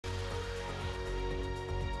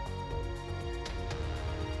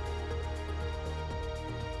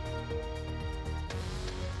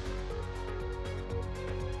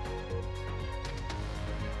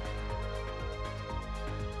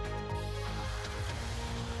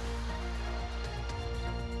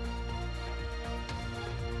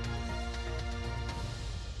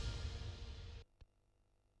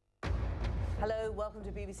Hello, welcome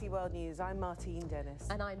to BBC World News. I'm Martine Dennis.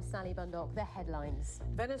 And I'm Sally Bundock. The headlines.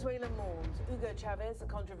 Venezuela mourns. Hugo Chavez, the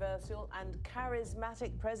controversial and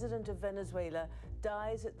charismatic president of Venezuela,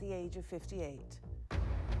 dies at the age of 58.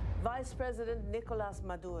 Vice President Nicolás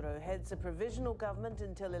Maduro heads a provisional government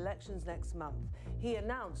until elections next month. He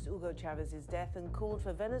announced Hugo Chávez's death and called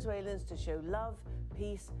for Venezuelans to show love,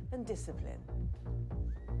 peace and discipline.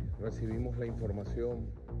 Recibimos la información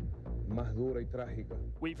más dura y trágica.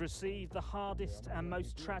 We've received the hardest and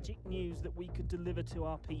most tragic news that we could deliver to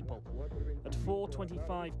our people. At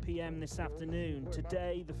 4:25 p.m. this afternoon,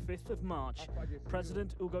 today, the 5th of March,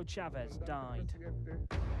 President Hugo Chávez died.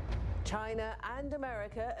 China and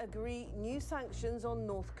America agree new sanctions on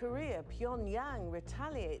North Korea. Pyongyang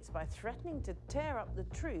retaliates by threatening to tear up the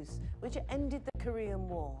truce which ended the Korean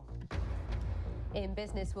War. In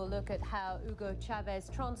business, we'll look at how Hugo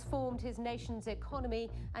Chávez transformed his nation's economy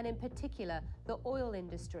and, in particular, the oil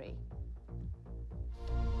industry.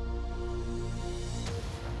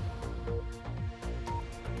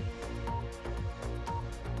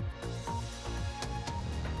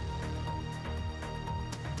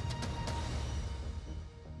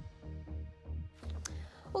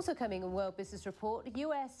 Also coming in World Business Report,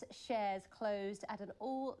 US shares closed at an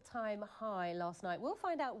all-time high last night. We'll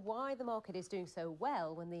find out why the market is doing so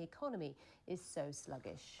well when the economy is so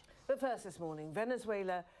sluggish. But first this morning,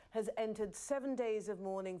 Venezuela has entered 7 days of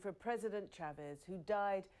mourning for President Chavez, who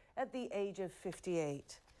died at the age of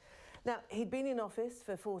 58. Now, he'd been in office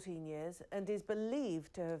for 14 years and is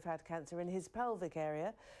believed to have had cancer in his pelvic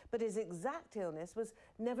area, but his exact illness was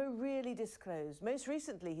never really disclosed. Most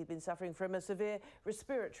recently, he'd been suffering from a severe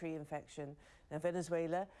respiratory infection. Now,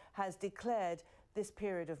 Venezuela has declared this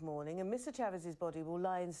period of mourning, and Mr. Chávez's body will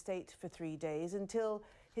lie in state for 3 days until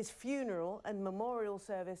his funeral and memorial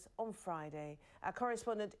service on Friday. Our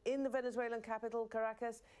correspondent in the Venezuelan capital,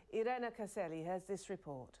 Caracas, Irene Caselli, has this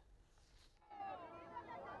report.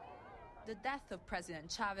 The death of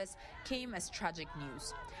President Chavez came as tragic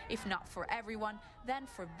news. If not for everyone, then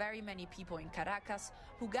for very many people in Caracas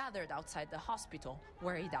who gathered outside the hospital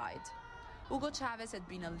where he died. Hugo Chavez had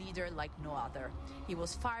been a leader like no other. He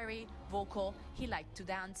was fiery, vocal, he liked to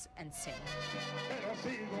dance and sing.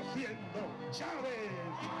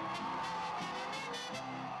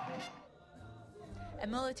 A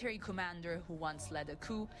military commander who once led a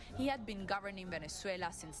coup, he had been governing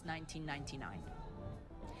Venezuela since 1999.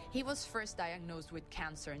 He was first diagnosed with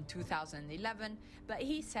cancer in 2011, but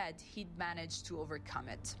he said he'd managed to overcome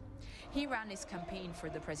it. He ran his campaign for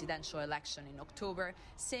the presidential election in October,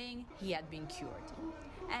 saying he had been cured.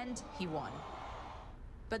 And he won.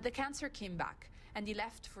 But the cancer came back, and he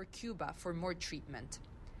left for Cuba for more treatment.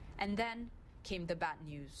 And then came the bad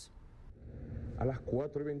news. A las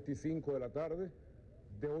 4:25 de la tarde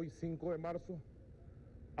de hoy 5 de marzo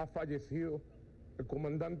ha fallecido el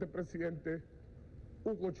comandante presidente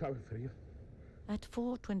Hugo Chávez Frías. At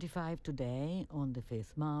 4:25 today, on the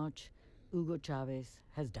 5th March, Hugo Chávez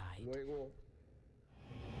has died.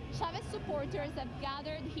 Chávez supporters have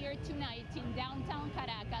gathered here tonight in downtown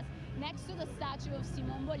Caracas next to the statue of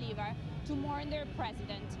Simón Bolívar to mourn their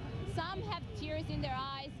president. Some have tears in their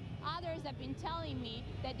eyes, others have been telling me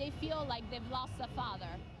that they feel like they've lost a father.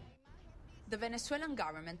 The Venezuelan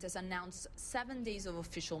government has announced 7 days of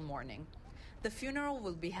official mourning. The funeral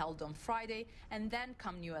will be held on Friday, and then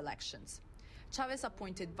come new elections. Chavez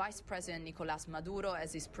appointed Vice President Nicolás Maduro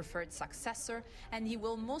as his preferred successor, and he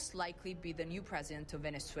will most likely be the new president of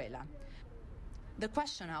Venezuela. The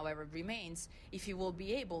question, however, remains if he will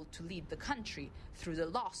be able to lead the country through the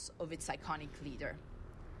loss of its iconic leader.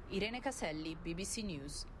 Irene Caselli, BBC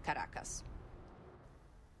News, Caracas.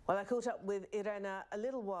 Well, I caught up with Irene a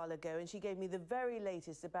little while ago, and she gave me the very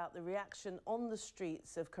latest about the reaction on the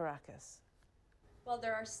streets of Caracas. Well,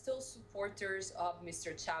 there are still supporters of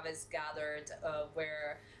Mr. Chavez gathered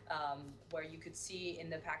where you could see in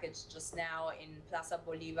the package just now in Plaza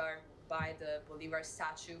Bolívar by the Bolívar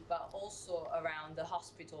statue, but also around the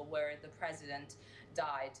hospital where the president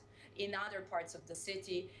died. In other parts of the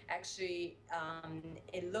city, actually,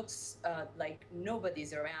 it looks like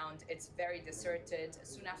nobody's around. It's very deserted.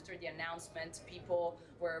 Soon after the announcement, people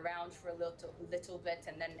were around for a little bit,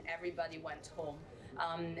 and then everybody went home.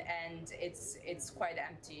 And it's quite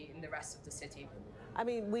empty in the rest of the city. I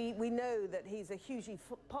mean, we know that he's a hugely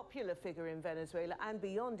popular figure in Venezuela and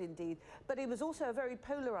beyond, indeed, but he was also a very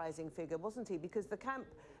polarizing figure, wasn't he? Because the camp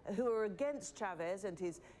who are against Chavez and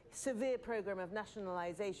his severe program of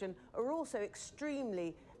nationalization are also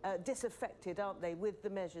extremely disaffected, aren't they, with the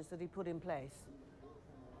measures that he put in place?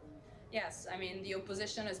 Yes, I mean, the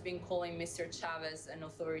opposition has been calling Mr. Chavez an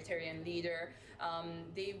authoritarian leader.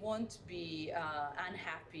 They won't be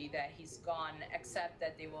unhappy that he's gone, except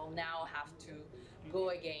that they will now have to go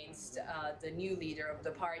against the new leader of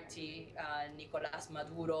the party, Nicolás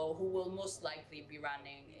Maduro, who will most likely be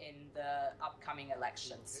running in the upcoming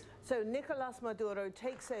elections. So Nicolás Maduro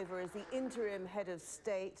takes over as the interim head of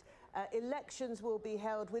state. Elections will be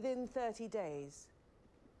held within 30 days.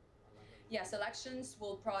 Yes, elections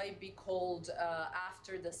will probably be called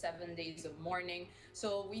after the 7 days of mourning,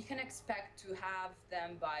 so we can expect to have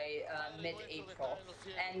them by mid-April.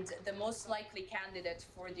 And the most likely candidate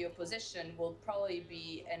for the opposition will probably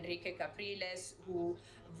be Enrique Capriles, who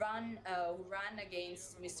ran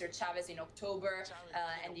against Mr. Chavez in October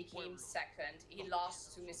and he came second. He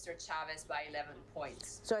lost to Mr. Chavez by 11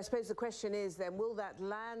 points. So I suppose the question is then, will that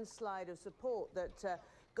landslide of support that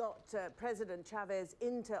got President Chavez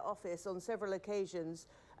into office on several occasions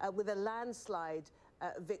with a landslide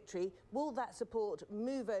victory, will that support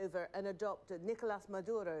move over and adopt Nicolás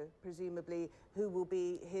Maduro, presumably, who will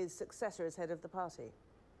be his successor as head of the party?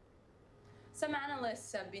 Some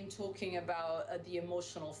analysts have been talking about the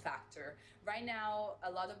emotional factor. Right now,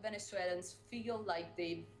 a lot of Venezuelans feel like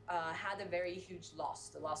they've had a very huge loss,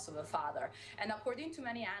 the loss of a father. And according to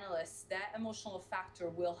many analysts, that emotional factor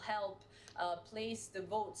will help place the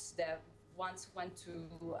votes that once went to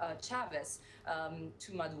Chavez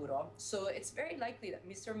to Maduro. So it's very likely that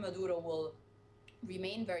Mr. Maduro will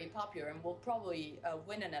remain very popular and will probably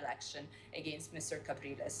win an election against Mr.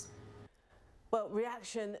 Capriles. Well,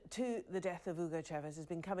 reaction to the death of Hugo Chavez has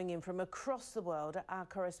been coming in from across the world. Our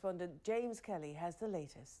correspondent James Kelly has the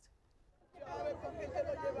latest.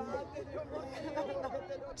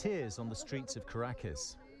 Tears on the streets of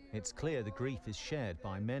Caracas. It's clear the grief is shared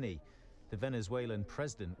by many. The Venezuelan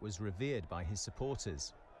president was revered by his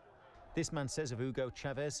supporters. This man says of Hugo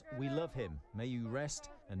Chavez, "We love him. May you rest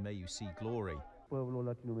and may you see glory."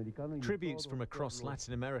 Tributes from across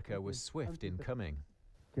Latin America were swift in coming.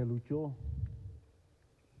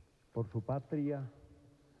 Por su patria,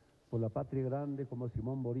 por la patria grande como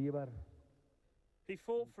Simón Bolívar. He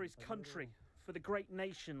fought for his country, for the great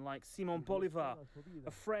nation like Simón Bolívar,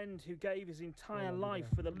 a friend who gave his entire life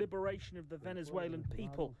for the liberation of the Venezuelan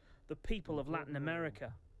people, the people of Latin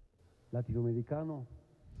America. Latinoamericano.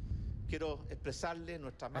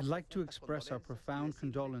 I'd like to express our profound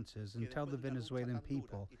condolences and tell the Venezuelan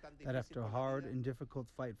people that after a hard and difficult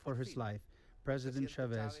fight for his life, President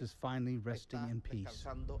Chavez is finally resting in peace.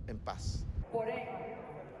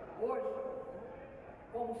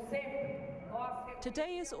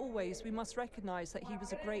 Today, as always, we must recognize that he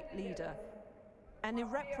was a great leader, an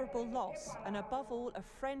irreparable loss, and above all, a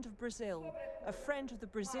friend of Brazil, a friend of the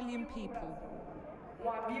Brazilian people.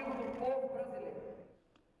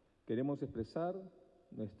 Queremos expresar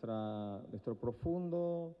nuestro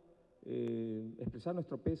profundo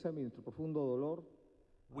pésame y nuestro profundo dolor.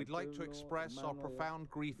 We'd like to express our profound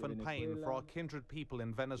grief and pain for our kindred people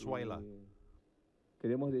in Venezuela.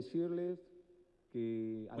 We'd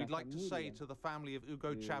like to say to the family of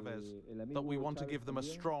Hugo Chavez that we want to give them a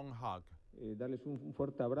strong hug.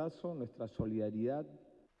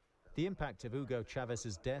 The impact of Hugo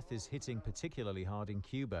Chavez's death is hitting particularly hard in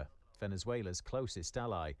Cuba, Venezuela's closest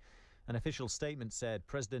ally. An official statement said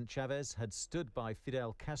President Chavez had stood by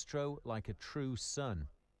Fidel Castro like a true son.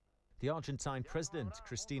 The Argentine president,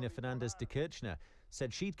 Cristina Fernández de Kirchner,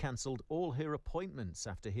 said she'd cancelled all her appointments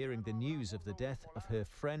after hearing the news of the death of her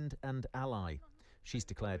friend and ally. She's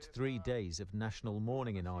declared 3 days of national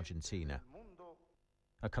mourning in Argentina.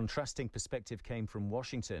 A contrasting perspective came from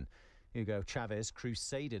Washington. Hugo Chavez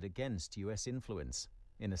crusaded against US influence.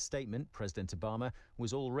 In a statement, President Obama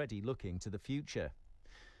was already looking to the future.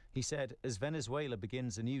 He said, as Venezuela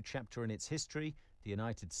begins a new chapter in its history, the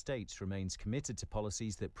United States remains committed to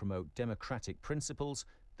policies that promote democratic principles,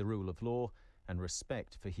 the rule of law, and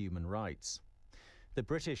respect for human rights. The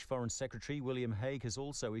British Foreign Secretary William Hague has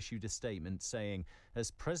also issued a statement saying,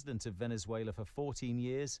 as President of Venezuela for 14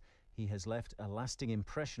 years, he has left a lasting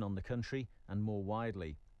impression on the country and more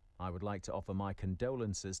widely. I would like to offer my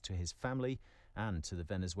condolences to his family and to the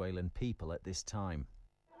Venezuelan people at this time.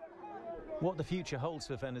 What the future holds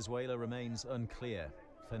for Venezuela remains unclear.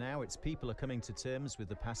 For now, its people are coming to terms with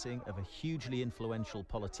the passing of a hugely influential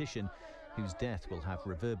politician whose death will have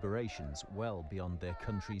reverberations well beyond their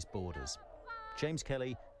country's borders. James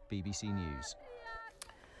Kelly, BBC News.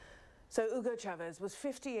 So Hugo Chavez was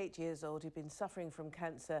 58 years old. He'd been suffering from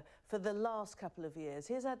cancer for the last couple of years.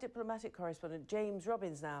 Here's our diplomatic correspondent, James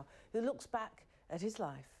Robbins, now, who looks back at his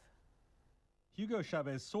life. Hugo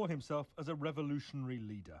Chavez saw himself as a revolutionary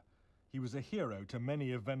leader. He was a hero to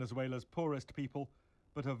many of Venezuela's poorest people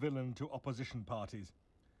but a villain to opposition parties.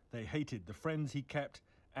 They hated the friends he kept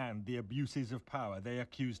and the abuses of power they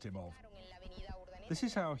accused him of. This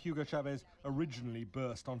is how Hugo Chavez originally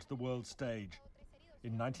burst onto the world stage.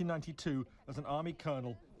 In 1992, as an army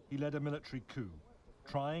colonel, he led a military coup,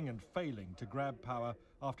 trying and failing to grab power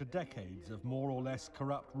after decades of more or less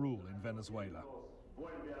corrupt rule in Venezuela.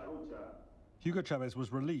 Hugo Chavez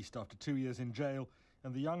was released after 2 years in jail,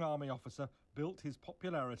 and the young army officer built his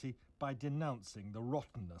popularity by denouncing the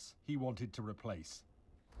rottenness he wanted to replace.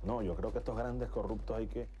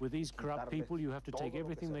 With these corrupt people, you have to take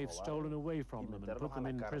everything they've stolen away from them and put them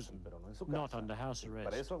in prison, not under house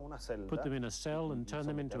arrest. Put them in a cell and turn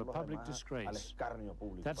them into a public disgrace.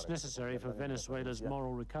 That's necessary for Venezuela's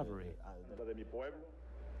moral recovery.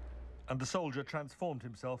 And the soldier transformed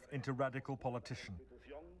himself into radical politician.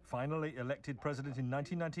 Finally elected president in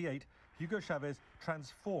 1998, Hugo Chavez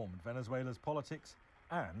transformed Venezuela's politics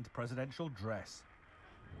and presidential dress.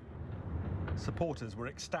 Supporters were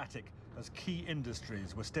ecstatic as key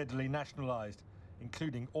industries were steadily nationalized,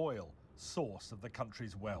 including oil, source of the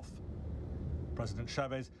country's wealth. President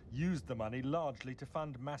Chavez used the money largely to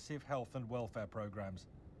fund massive health and welfare programs.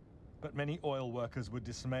 But many oil workers were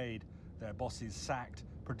dismayed, their bosses sacked,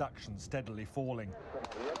 production steadily falling.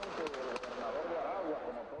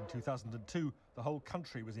 In 2002, the whole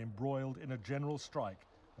country was embroiled in a general strike,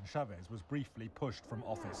 and Chavez was briefly pushed from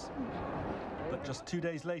office. But just 2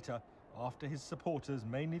 days later, after his supporters,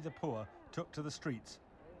 mainly the poor, took to the streets,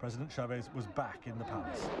 President Chavez was back in the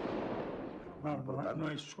palace.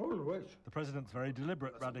 The president's very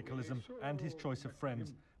deliberate radicalism and his choice of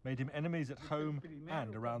friends made him enemies at home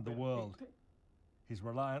and around the world. His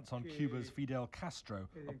reliance on Cuba's Fidel Castro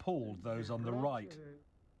appalled those on the right.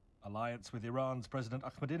 Alliance with Iran's President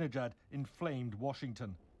Ahmadinejad inflamed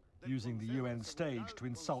Washington. Using the UN stage to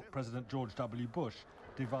insult President George W. Bush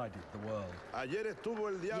divided the world.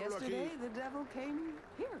 Yesterday, the devil came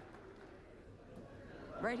here.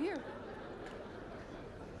 Right here.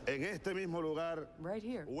 Right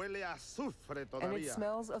here. And it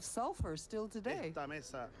smells of sulfur still today.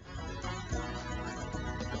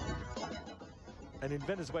 And in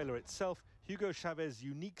Venezuela itself, Hugo Chavez's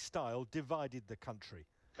unique style divided the country.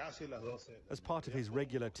 As part of his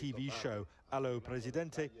regular TV show, Allo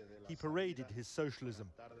Presidente, he paraded his socialism,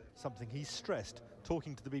 something he stressed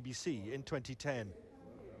talking to the BBC in 2010.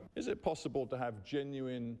 Is it possible to have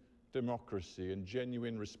genuine democracy and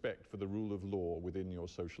genuine respect for the rule of law within your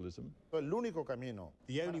socialism?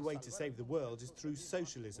 The only way to save the world is through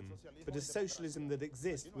socialism, but a socialism that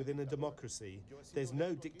exists within a democracy. There's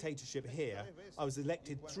no dictatorship here. I was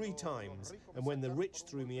elected 3 times, and when the rich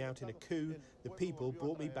threw me out in a coup, the people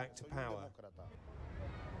brought me back to power.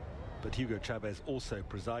 But Hugo Chavez also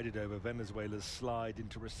presided over Venezuela's slide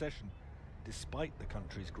into recession, despite the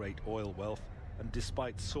country's great oil wealth and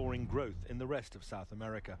despite soaring growth in the rest of South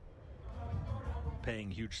America.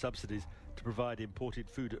 Paying huge subsidies to provide imported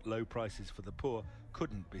food at low prices for the poor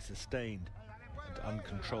couldn't be sustained, and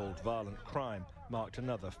uncontrolled violent crime marked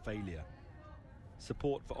another failure.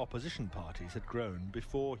 Support for opposition parties had grown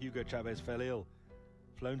before Hugo Chavez fell ill.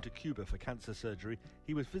 Flown to Cuba for cancer surgery,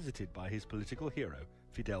 he was visited by his political hero,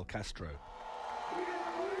 Fidel Castro.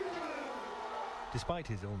 Despite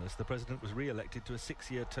his illness, the president was re-elected to a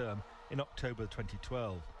 6-year term in October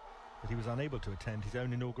 2012, but he was unable to attend his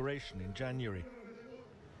own inauguration in January.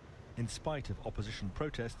 In spite of opposition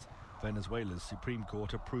protests, Venezuela's Supreme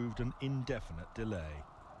Court approved an indefinite delay.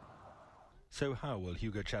 So how will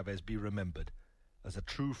Hugo Chavez be remembered? As a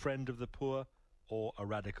true friend of the poor or a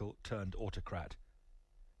radical turned autocrat?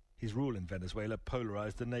 His rule in Venezuela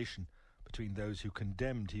polarized the nation between those who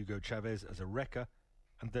condemned Hugo Chavez as a wrecker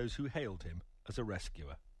and those who hailed him as a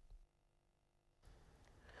rescuer.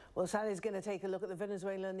 Well, Sally's going to take a look at the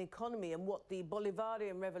Venezuelan economy and what the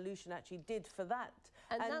Bolivarian revolution actually did for that.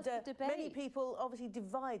 And that's the debate. Many people obviously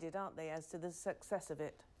divided, aren't they, as to the success of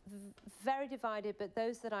it? Very divided, but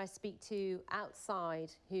those that I speak to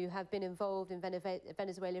outside who have been involved in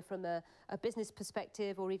Venezuela from a business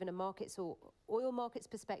perspective or even a markets or oil markets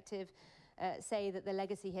perspective say that the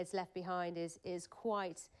legacy he has left behind is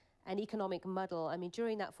quite an economic muddle. I mean,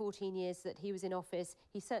 during that 14 years that he was in office,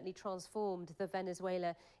 he certainly transformed the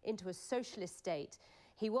Venezuela into a socialist state.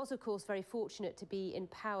 He was, of course, very fortunate to be in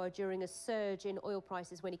power during a surge in oil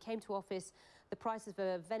prices. When he came to office, the price of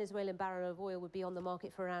a Venezuelan barrel of oil would be on the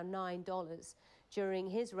market for around $9. During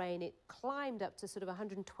his reign, it climbed up to sort of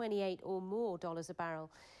 $128 or more a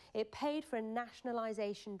barrel. It paid for a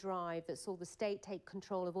nationalisation drive that saw the state take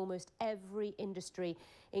control of almost every industry,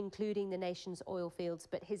 including the nation's oil fields.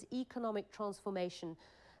 But his economic transformation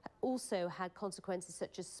also had consequences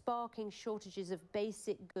such as sparking shortages of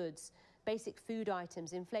basic goods basic food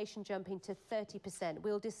items, inflation jumping to 30%.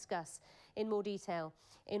 We'll discuss in more detail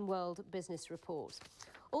in World Business Report.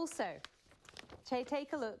 Also,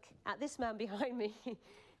 take a look at this man behind me.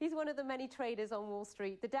 He's one of the many traders on Wall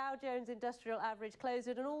Street. The Dow Jones Industrial Average closed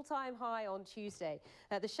at an all-time high on Tuesday.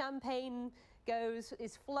 The champagne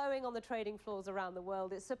is flowing on the trading floors around the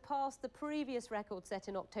world. It surpassed the previous record set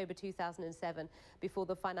in October 2007 before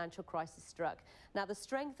the financial crisis struck. Now, the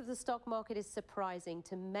strength of the stock market is surprising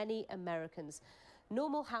to many Americans.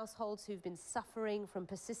 Normal households who've been suffering from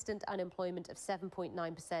persistent unemployment of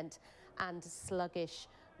 7.9% and sluggish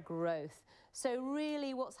growth. So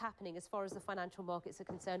really what's happening as far as the financial markets are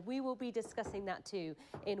concerned, we will be discussing that too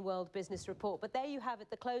in World Business Report. But there you have it,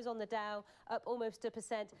 the close on the Dow up almost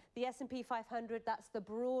 1%. The S&P 500, that's the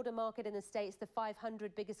broader market in the States, the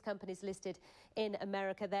 500 biggest companies listed in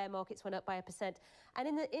America. Their markets went up by 1%.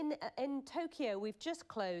 And in Tokyo, we've just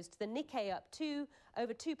closed the Nikkei up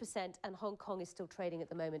over 2%, and Hong Kong is still trading at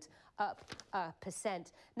the moment up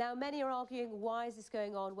 1%. Now, many are arguing, why is this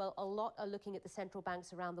going on? Well, a lot are looking at the central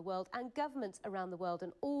banks around the world and governments around the world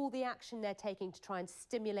and all the action they're taking to try and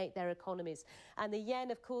stimulate their economies. And the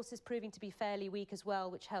yen, of course, is proving to be fairly weak as well,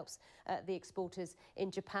 which helps the exporters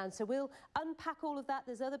in Japan. So we'll unpack all of that.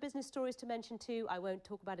 There's other business stories to mention too. I won't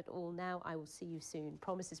talk about it all now. I will see you soon.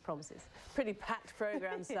 Promises, promises. Pretty packed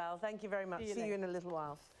programme, Sal. Thank you very much. See you in a little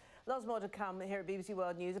while. Lots more to come here at BBC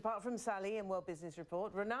World News. Apart from Sally and World Business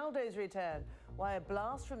Report, Ronaldo's return, why a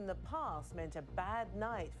blast from the past meant a bad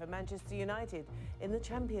night for Manchester United in the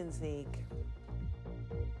Champions League.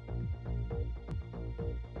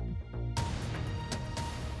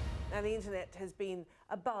 Now, the internet has been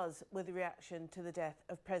abuzz with the reaction to the death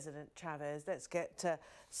of President Chavez. Let's get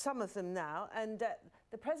some of them now. And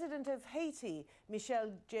the president of Haiti,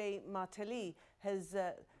 Michel J. Martelly, has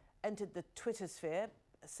entered the Twitter sphere,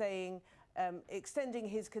 saying, extending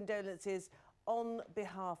his condolences on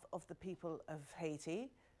behalf of the people of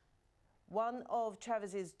Haiti. One of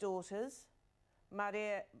Chavez's daughters,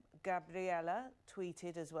 Maria Gabriela,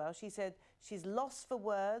 tweeted as well. She said, she's lost for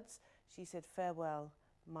words. She said, farewell,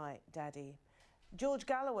 my daddy. George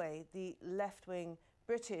Galloway, the left-wing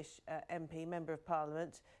British MP, Member of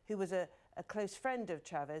Parliament, who was a close friend of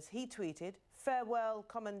Chavez, he tweeted, farewell,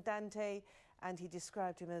 Comandante, and he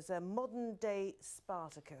described him as a modern-day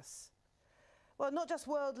Spartacus. Well, not just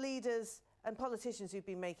world leaders and politicians who've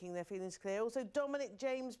been making their feelings clear, also Dominic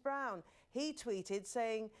James Brown. He tweeted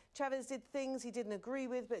saying Chavez did things he didn't agree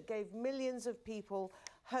with but gave millions of people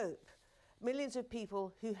hope, millions of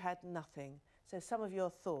people who had nothing. So some of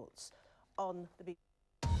your thoughts on the...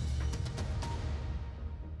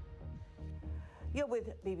 You're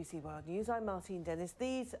with BBC World News. I'm Martine Dennis.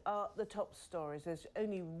 These are the top stories. There's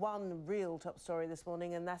only one real top story this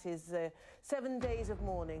morning, and that is 7 days of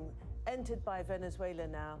mourning entered by Venezuela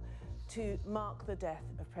now to mark the death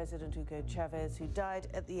of President Hugo Chavez, who died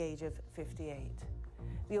at the age of 58.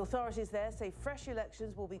 The authorities there say fresh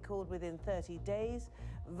elections will be called within 30 days.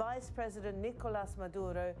 Vice President Nicolas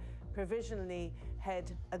Maduro provisionally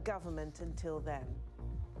head a government until then.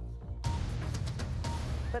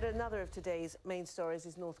 But another of today's main stories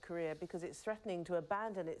is North Korea, because it's threatening to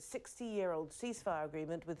abandon its 60-year-old ceasefire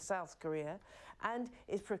agreement with South Korea and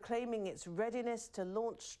is proclaiming its readiness to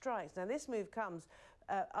launch strikes. Now, this move comes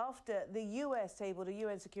after the US tabled a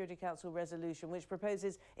UN Security Council resolution which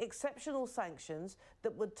proposes exceptional sanctions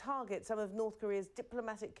that would target some of North Korea's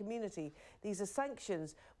diplomatic community. These are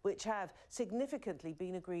sanctions which have significantly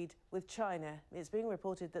been agreed with China. It's being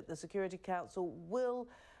reported that the Security Council will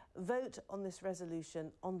vote on this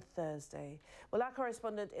resolution on Thursday. Well, our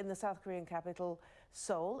correspondent in the South Korean capital,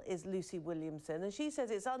 Seoul, is Lucy Williamson, and she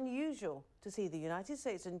says it's unusual to see the United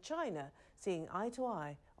States and China seeing eye to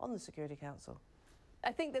eye on the Security Council.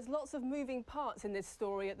 I think there's lots of moving parts in this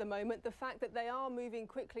story at the moment. The fact that they are moving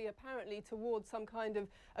quickly, apparently, towards some kind of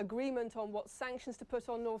agreement on what sanctions to put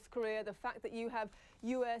on North Korea, the fact that you have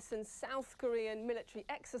US and South Korean military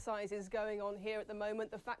exercises going on here at the moment,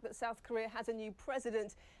 the fact that South Korea has a new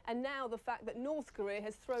president, and now the fact that North Korea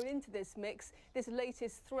has thrown into this mix this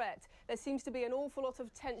latest threat. There seems to be an awful lot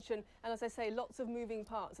of tension and, as I say, lots of moving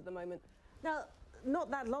parts at the moment. Now,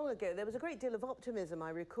 not that long ago, there was a great deal of optimism,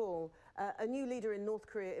 I recall. A new leader in North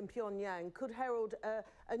Korea, in Pyongyang, could herald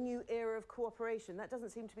a new era of cooperation. That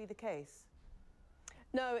doesn't seem to be the case.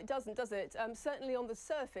 No, it doesn't, does it? Certainly on the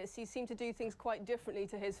surface, he seemed to do things quite differently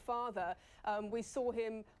to his father. We saw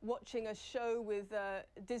him watching a show with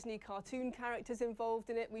Disney cartoon characters involved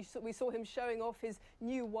in it. We saw him showing off his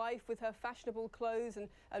new wife with her fashionable clothes and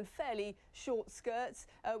fairly short skirts.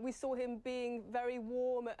 We saw him being very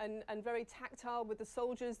warm and very tactile with the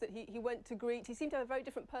soldiers that he went to greet. He seemed to have a very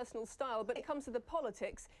different personal style, but when it comes to the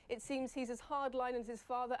politics, it seems he's as hardline as his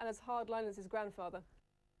father and as hardline as his grandfather.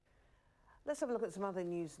 Let's have a look at some other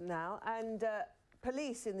news now. And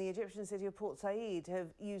police in the Egyptian city of Port Said have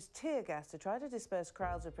used tear gas to try to disperse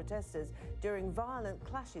crowds of protesters during violent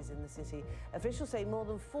clashes in the city. Officials say more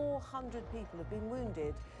than 400 people have been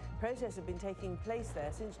wounded. Protests have been taking place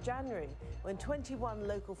there since January, when 21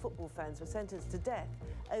 local football fans were sentenced to death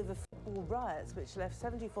over football riots, which left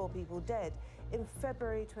 74 people dead in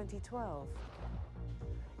February 2012.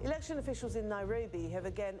 Election officials in Nairobi have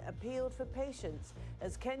again appealed for patience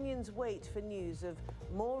as Kenyans wait for news of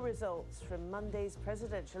more results from Monday's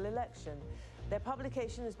presidential election. Their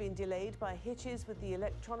publication has been delayed by hitches with the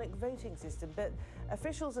electronic voting system, but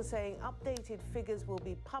officials are saying updated figures will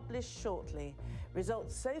be published shortly.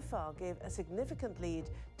 Results so far give a significant lead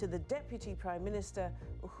to the Deputy Prime Minister,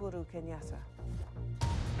 Uhuru Kenyatta.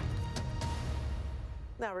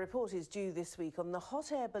 Now, a report is due this week on the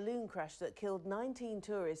hot air balloon crash that killed 19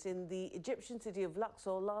 tourists in the Egyptian city of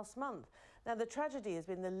Luxor last month. Now, the tragedy has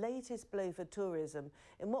been the latest blow for tourism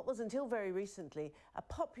in what was until very recently a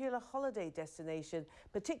popular holiday destination,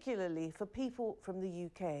 particularly for people from the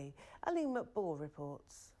UK. Aline McBall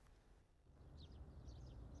reports.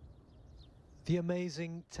 The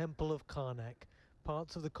amazing Temple of Karnak.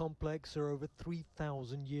 Parts of the complex are over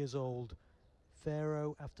 3,000 years old.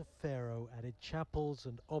 Pharaoh after pharaoh added chapels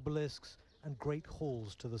and obelisks and great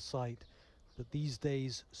halls to the site. But these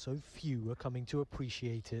days, so few are coming to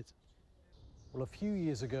appreciate it. Well, a few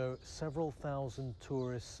years ago, several thousand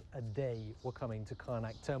tourists a day were coming to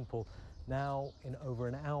Karnak Temple. Now, in over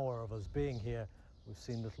an hour of us being here, we've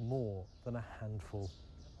seen little more than a handful.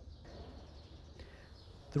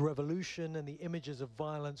 The revolution and the images of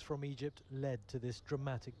violence from Egypt led to this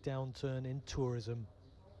dramatic downturn in tourism.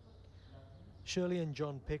 Shirley and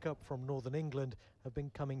John Pickup from Northern England have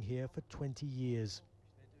been coming here for 20 years.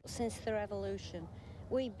 Since the revolution,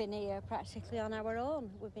 we've been here practically on our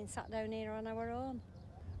own. We've been sat down here on our own.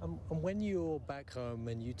 And when you're back home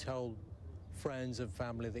and you tell friends and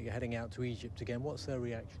family that you're heading out to Egypt again, what's their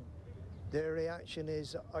reaction? Their reaction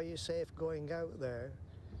is, are you safe going out there?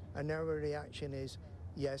 And our reaction is,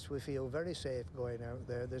 yes, we feel very safe going out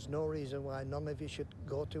there. There's no reason why none of you should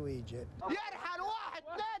go to Egypt.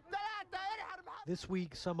 This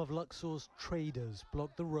week, some of Luxor's traders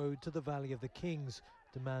blocked the road to the Valley of the Kings,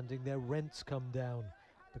 demanding their rents come down.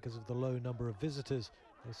 Because of the low number of visitors,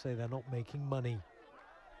 they say they're not making money.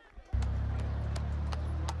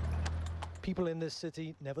 People in this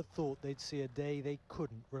city never thought they'd see a day they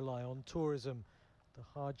couldn't rely on tourism. The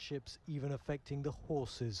hardships even affecting the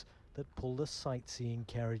horses that pull the sightseeing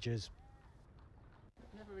carriages.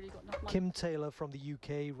 Kim Taylor from the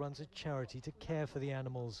UK runs a charity to care for the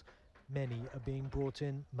animals. Many are being brought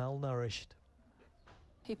in malnourished.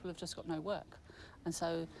 People have just got no work, and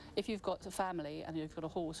so if you've got a family and you've got a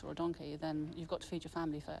horse or a donkey, then you've got to feed your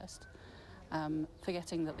family first,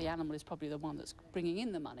 forgetting that the animal is probably the one that's bringing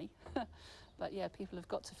in the money. But yeah, people have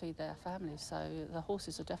got to feed their families, so the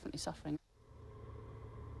horses are definitely suffering.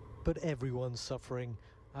 But everyone's suffering.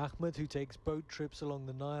 Ahmed, who takes boat trips along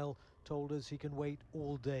the Nile, told us he can wait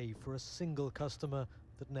all day for a single customer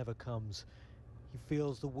that never comes. He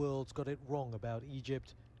feels the world's got it wrong about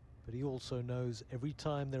Egypt, but he also knows every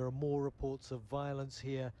time there are more reports of violence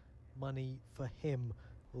here, money for him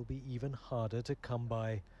will be even harder to come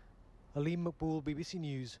by. Aline McBall, BBC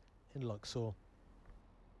News in Luxor.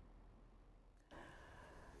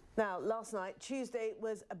 Now, last night, Tuesday,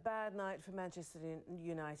 was a bad night for Manchester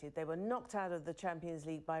United. They were knocked out of the Champions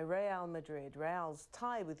League by Real Madrid. Real's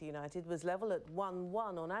tie with United was level at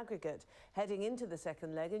 1-1 on aggregate heading into the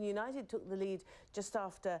second leg, and United took the lead just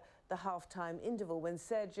after the half-time interval when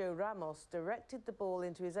Sergio Ramos directed the ball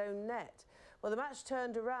into his own net. Well, the match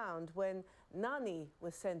turned around when Nani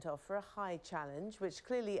was sent off for a high challenge, which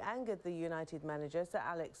clearly angered the United manager, Sir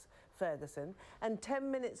Alex Ferguson, and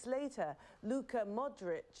 10 minutes later, Luka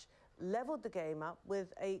Modric levelled the game up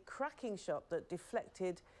with a cracking shot that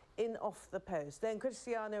deflected in off the post. Then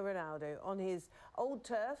Cristiano Ronaldo, on his old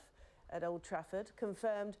turf at Old Trafford,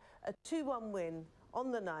 confirmed a 2-1 win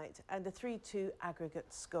on the night and a 3-2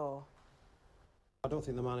 aggregate score. I don't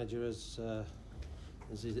think the manager is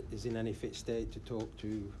in any fit state to talk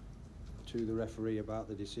to the referee about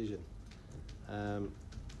the decision.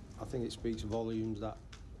 I think it speaks volumes that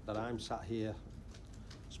I'm sat here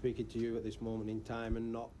speaking to you at this moment in time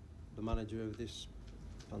and not the manager of this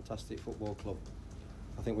fantastic football club.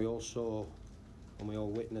 I think we all saw and we all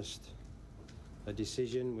witnessed a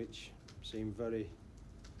decision which seemed very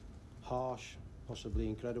harsh, possibly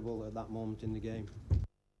incredible at that moment in the game.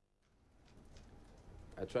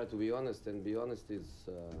 I try to be honest, and be honest is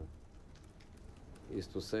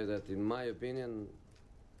to say that, in my opinion,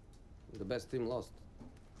 the best team lost.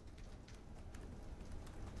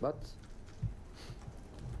 But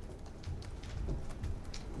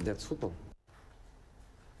that's football.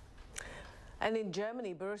 And in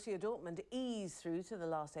Germany, Borussia Dortmund eased through to the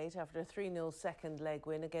last 8 after a 3-0 second leg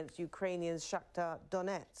win against Ukrainians Shakhtar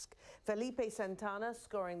Donetsk. Felipe Santana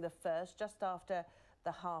scoring the first just after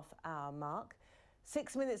the half-hour mark.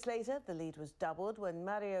 6 minutes later, the lead was doubled when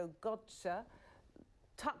Mario Götze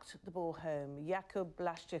tucked the ball home. Jakub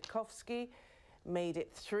Blaszczykowski made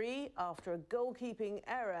it 3 after a goalkeeping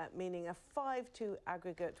error, meaning a 5-2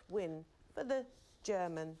 aggregate win for the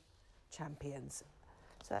German champions.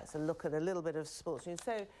 So that's a look at a little bit of sports news.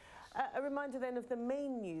 So a reminder then of the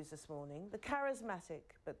main news this morning. The charismatic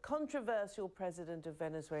but controversial president of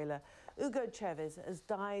Venezuela, Hugo Chavez, has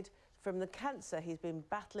died from the cancer he's been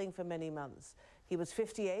battling for many months. He was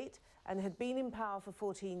 58 and had been in power for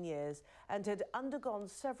 14 years and had undergone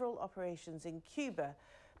several operations in Cuba,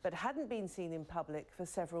 but hadn't been seen in public for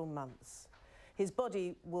several months. His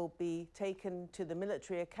body will be taken to the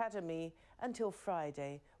military academy until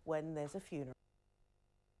Friday, when there's a funeral.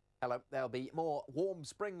 Hello. There'll be more warm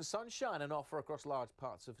spring sunshine on offer across large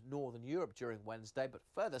parts of northern Europe during Wednesday, but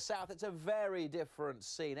further south it's a very different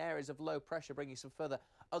scene. Areas of low pressure bringing some further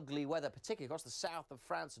ugly weather, particularly across the south of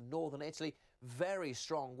France and northern Italy. Very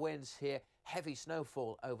strong winds here, heavy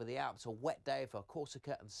snowfall over the Alps. A wet day for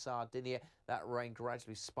Corsica and Sardinia. That rain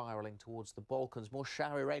gradually spiralling towards the Balkans. More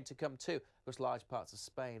showery rain to come too across large parts of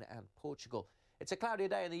Spain and Portugal. It's a cloudy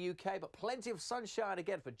day in the UK, but plenty of sunshine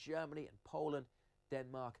again for Germany and Poland,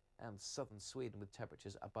 Denmark and southern Sweden, with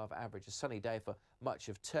temperatures above average. A sunny day for much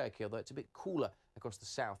of Turkey, although it's a bit cooler across the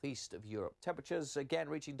southeast of Europe. Temperatures again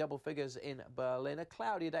reaching double figures in Berlin. A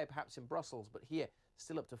cloudy day perhaps in Brussels, but here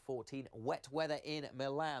still up to 14. Wet weather in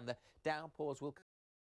Milan. The downpours will